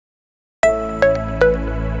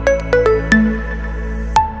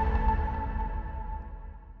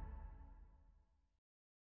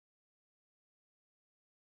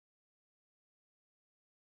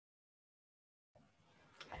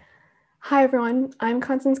Hi everyone, I'm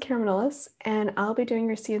Constance Caramanolis, and I'll be doing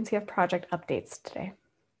your CNCF project updates today.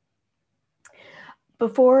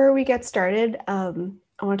 Before we get started, I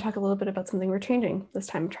want to talk a little bit about something we're changing this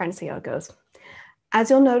time, trying to see how it goes. As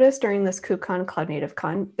you'll notice during this KubeCon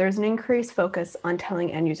CloudNativeCon, there's an increased focus on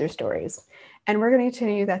telling end user stories, and we're going to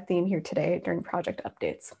continue that theme here today during project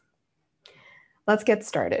updates. Let's get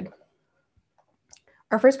started.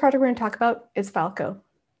 Our first project we're going to talk about is Falco.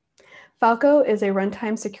 Falco is a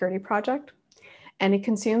runtime security project, and it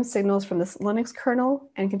consumes signals from the Linux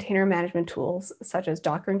kernel and container management tools such as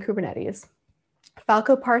Docker and Kubernetes.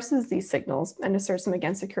 Falco parses these signals and asserts them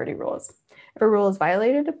against security rules. If a rule is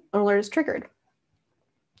violated, an alert is triggered.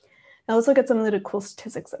 Now let's look at some of the cool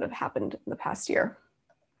statistics that have happened in the past year.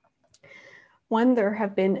 One, there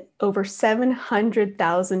have been over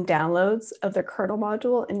 700,000 downloads of the kernel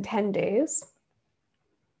module in 10 days.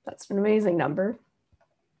 That's an amazing number.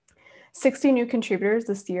 60 new contributors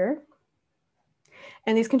this year.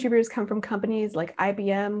 And these contributors come from companies like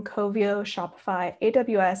IBM, Covio, Shopify,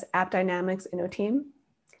 AWS, AppDynamics, InnoTeam.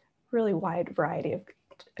 Really wide variety of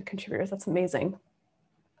contributors. That's amazing.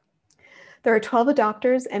 There are 12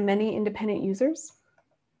 adopters and many independent users.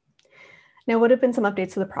 Now, what have been some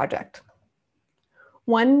updates to the project?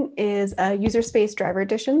 One is user space driver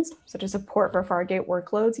additions, such as support for Fargate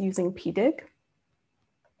workloads using PDIG.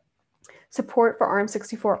 Support for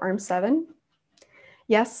ARM64, ARM7.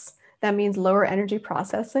 Yes, that means lower energy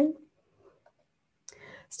processing.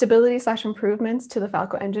 Stability/improvements to the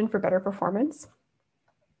Falco engine for better performance.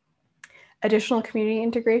 Additional community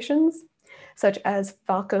integrations, such as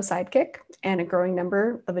Falco Sidekick and a growing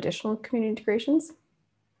number of additional community integrations.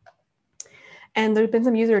 And there have been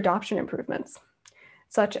some user adoption improvements,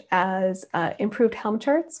 such as improved Helm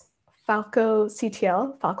charts, Falco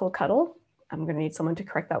CTL, Falco Cuddle. I'm going to need someone to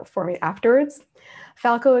correct that for me afterwards.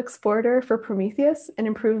 Falco Explorer for Prometheus, and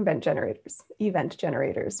improved event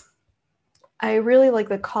generators. I really like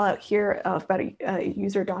the call out here about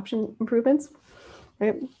user adoption improvements.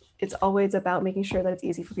 Right? It's always about making sure that it's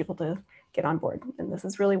easy for people to get on board, and this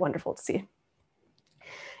is really wonderful to see.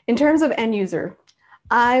 In terms of end user,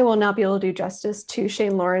 I will not be able to do justice to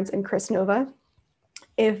Shane Lawrence and Chris Nova.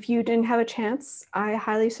 If you didn't have a chance, I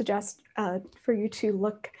highly suggest for you to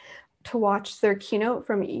watch their keynote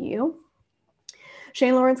from EU.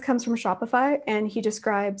 Shane Lawrence comes from Shopify, and he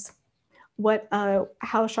describes how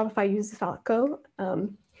Shopify uses Falco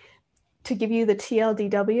to give you the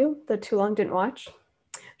TLDW, the too long didn't watch.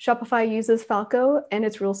 Shopify uses Falco and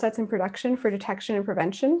its rule sets in production for detection and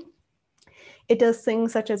prevention. It does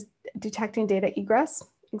things such as detecting data egress,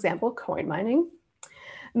 example, coin mining,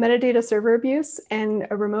 metadata server abuse, and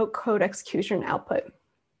a remote code execution output.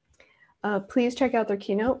 Please check out their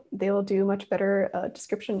keynote. They will do a much better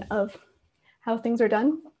description of how things are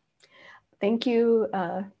done. Thank you,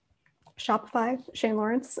 Shopify, Shane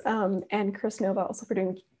Lawrence, and Chris Nova also for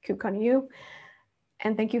doing KubeCon EU.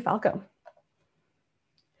 And thank you, Falco.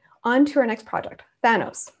 On to our next project,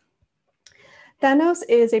 Thanos. Thanos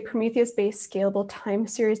is a Prometheus-based scalable time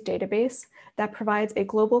series database that provides a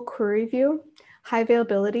global query view, high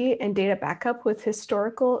availability, and data backup with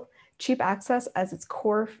historical cheap access as its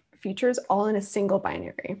core features, all in a single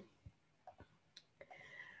binary.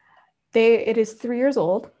 It is 3 years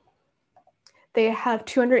old. They have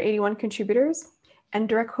 281 contributors, and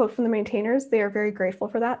direct quote from the maintainers, they are very grateful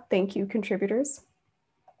for that. Thank you, contributors.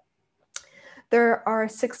 There are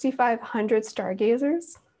 6,500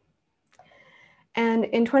 stargazers. And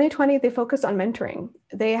in 2020, they focused on mentoring.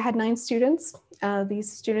 They had 9 students. These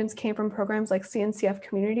students came from programs like CNCF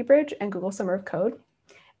Community Bridge and Google Summer of Code,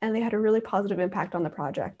 and they had a really positive impact on the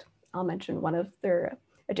project. I'll mention one of their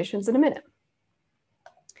additions in a minute.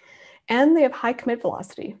 And they have high commit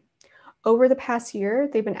velocity. Over the past year,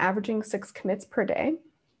 they've been averaging 6 commits per day.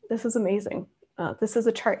 This is amazing. This is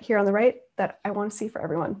a chart here on the right that I want to see for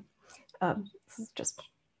everyone. This is just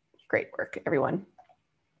great work, everyone.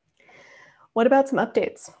 What about some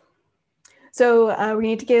updates? So we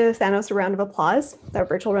need to give Thanos a round of applause, that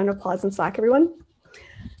virtual round of applause in Slack, everyone.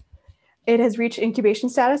 It has reached incubation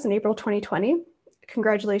status in April 2020.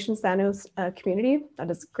 Congratulations, Thanos community. That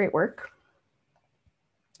is great work.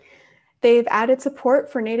 They've added support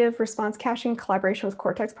for native response caching collaboration with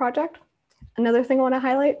Cortex project. Another thing I want to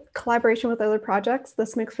highlight, collaboration with other projects.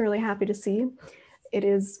 This makes me really happy to see. It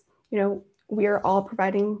is, we are all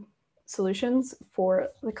providing solutions for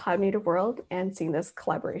the cloud native world, and seeing this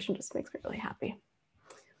collaboration just makes me really happy.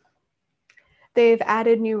 They've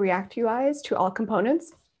added new React UIs to all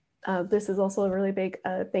components. This is also a really big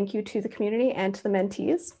thank you to the community and to the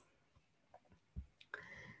mentees.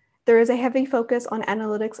 There is a heavy focus on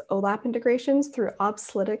analytics OLAP integrations through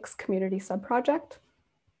Obslytics community subproject.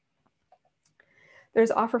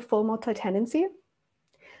 There's offer full multi-tenancy.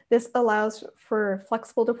 This allows for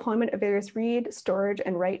flexible deployment of various read, storage,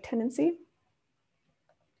 and write tenancy.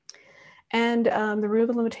 And the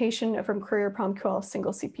remove limitation from query or PromQL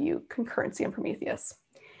single CPU concurrency in Prometheus.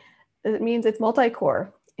 It means it's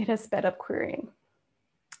multi-core. It has sped up querying.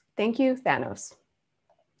 Thank you, Thanos.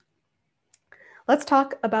 Let's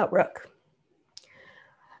talk about Rook.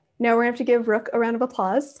 Now we're going to have to give Rook a round of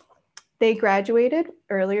applause. They graduated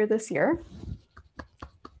earlier this year.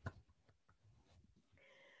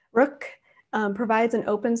 Rook provides an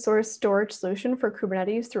open source storage solution for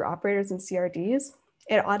Kubernetes through operators and CRDs.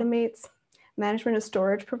 It automates management of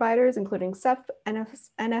storage providers, including Ceph,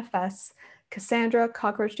 NFS, Cassandra,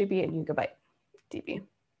 CockroachDB, and Yugabyte DB.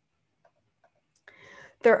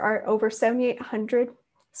 There are over 7,800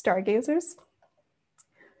 stargazers,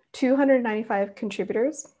 295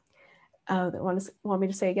 contributors. That want me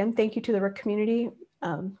to say again, thank you to the Rook community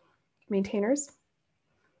maintainers.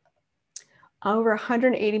 Over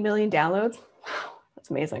 180 million downloads. Wow,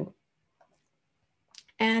 that's amazing.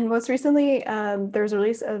 And most recently, there's a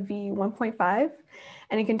release of v1.5,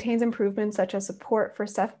 and it contains improvements such as support for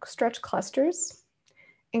stretch clusters,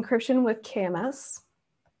 encryption with KMS,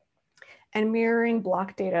 and mirroring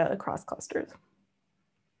block data across clusters.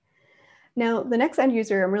 Now, the next end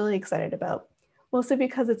user I'm really excited about, mostly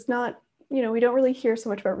because it's not, we don't really hear so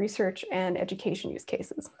much about research and education use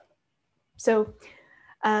cases. So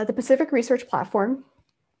the Pacific Research Platform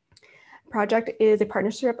project is a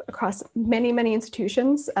partnership across many, many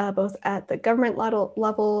institutions, both at the government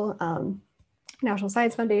level, National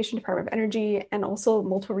Science Foundation, Department of Energy, and also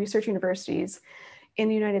multiple research universities in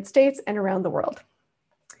the United States and around the world.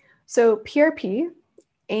 So PRP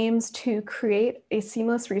aims to create a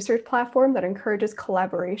seamless research platform that encourages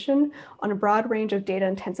collaboration on a broad range of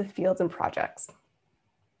data-intensive fields and projects.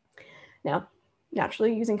 Now,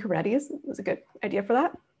 naturally, using Kubernetes was a good idea for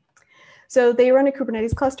that. So they run a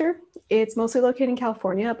Kubernetes cluster. It's mostly located in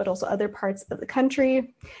California, but also other parts of the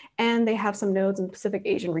country. And they have some nodes in the Pacific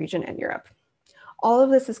Asian region and Europe. All of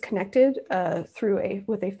this is connected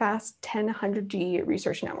with a fast 1000G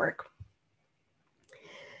research network.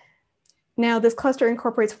 Now, this cluster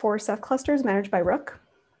incorporates 4 Ceph clusters managed by Rook,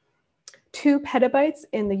 2 petabytes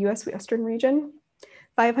in the US Western region,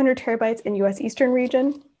 500 terabytes in US Eastern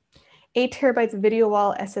region, 8 terabytes video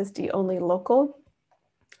wall SSD only local,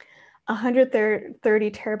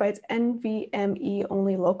 130 terabytes NVMe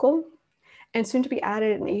only local, and soon to be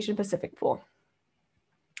added an Asian Pacific pool.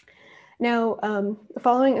 Now, the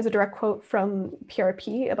following is a direct quote from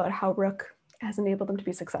PRP about how Rook has enabled them to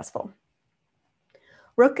be successful.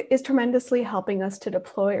 Rook is tremendously helping us to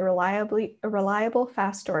deploy a reliable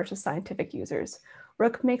fast storage to scientific users.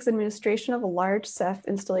 Rook makes administration of large Ceph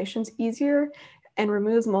installations easier and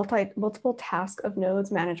removes multiple tasks of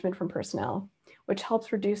nodes management from personnel, which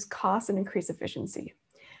helps reduce costs and increase efficiency.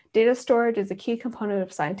 Data storage is a key component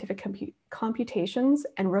of scientific computations,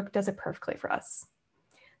 and Rook does it perfectly for us.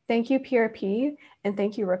 Thank you, PRP, and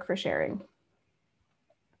thank you, Rook, for sharing.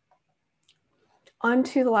 On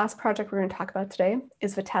to the last project we're going to talk about today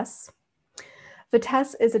is Vitess.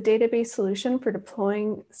 Vitess is a database solution for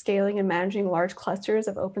deploying, scaling, and managing large clusters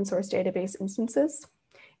of open source database instances.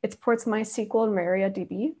 It supports MySQL and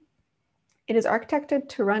MariaDB. It is architected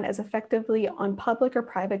to run as effectively on public or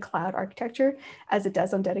private cloud architecture as it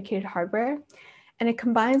does on dedicated hardware. And it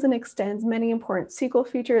combines and extends many important SQL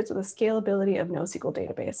features with the scalability of NoSQL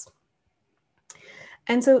database.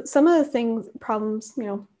 And so some of the problems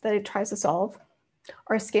that it tries to solve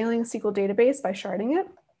are scaling a SQL database by sharding it,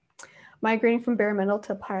 migrating from bare metal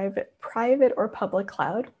to private or public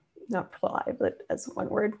cloud, not private as one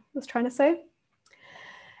word was trying to say,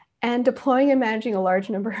 and deploying and managing a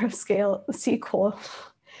large number of SQL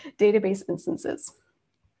database instances.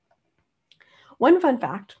 One fun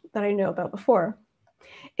fact that I know about before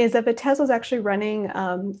is that Vitess was actually running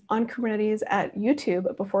on Kubernetes at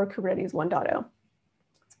YouTube before Kubernetes 1.0.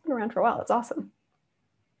 It's been around for a while, it's awesome.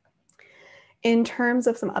 In terms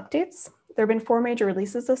of some updates, there have been 4 major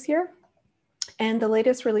releases this year, and the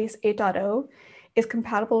latest release 8.0 is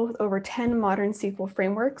compatible with over 10 modern SQL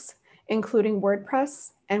frameworks, including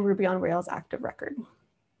WordPress and Ruby on Rails Active Record.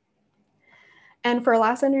 And for our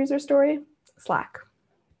last end user story, Slack.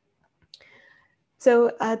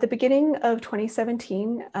 So at the beginning of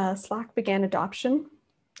 2017, Slack began adoption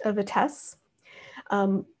of Vitess.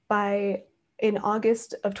 In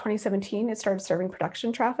August of 2017, it started serving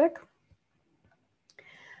production traffic.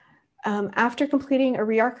 After completing a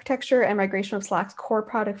re-architecture and migration of Slack's core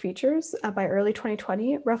product features by early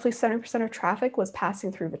 2020, roughly 70% of traffic was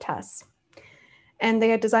passing through Vitess. And they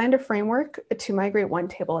had designed a framework to migrate one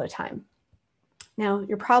table at a time. Now,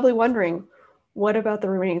 you're probably wondering, what about the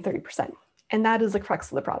remaining 30%? And that is the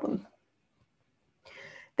crux of the problem.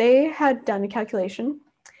 They had done a calculation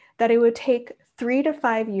that it would take 3 to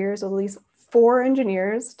 5 years with at least 4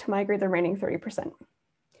 engineers to migrate the remaining 30%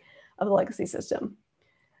 of the legacy system.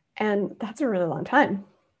 And that's a really long time.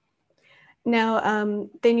 Now,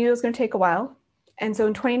 they knew it was going to take a while. And so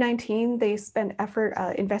in 2019, they spent effort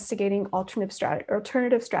investigating alternative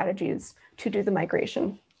strategies to do the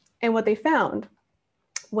migration. And what they found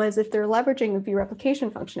was, if they're leveraging view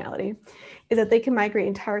replication functionality, is that they can migrate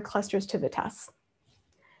entire clusters to Vitess.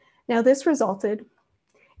 Now, this resulted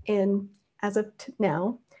in, as of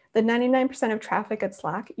now, that 99% of traffic at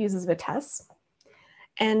Slack uses Vitess,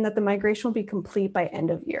 and that the migration will be complete by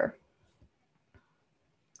end of year.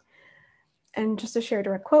 And just to share a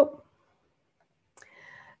direct quote,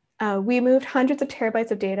 we moved hundreds of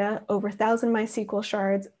terabytes of data, over 1,000 MySQL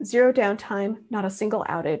shards, 0 downtime, not a single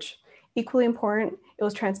outage. Equally important, it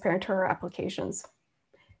was transparent to our applications.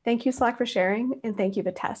 Thank you, Slack, for sharing, and thank you,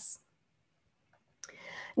 Vitess.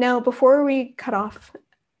 Now, before we cut off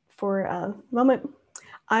for a moment,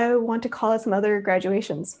 I want to call out some other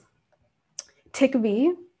graduations.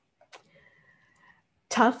 TICV,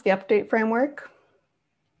 Tough, the update framework,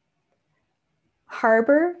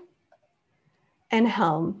 Harbor, and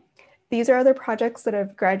Helm. These are other projects that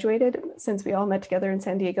have graduated since we all met together in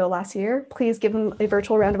San Diego last year. Please give them a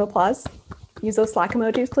virtual round of applause. Use those Slack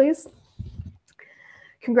emojis, please.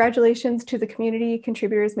 Congratulations to the community,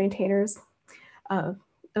 contributors, maintainers. It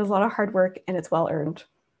was a lot of hard work, and it's well earned.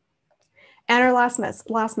 And our last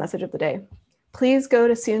message of the day. Please go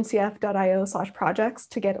to cncf.io/projects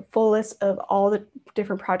to get a full list of all the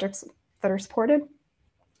different projects that are supported.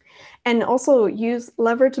 And also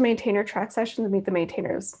leverage the maintainer track session to meet the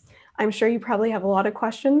maintainers. I'm sure you probably have a lot of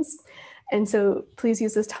questions. And so please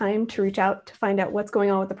use this time to reach out to find out what's going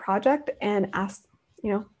on with the project and ask,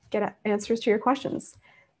 get answers to your questions.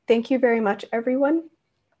 Thank you very much, everyone,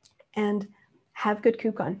 and have good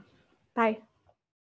KubeCon. Bye.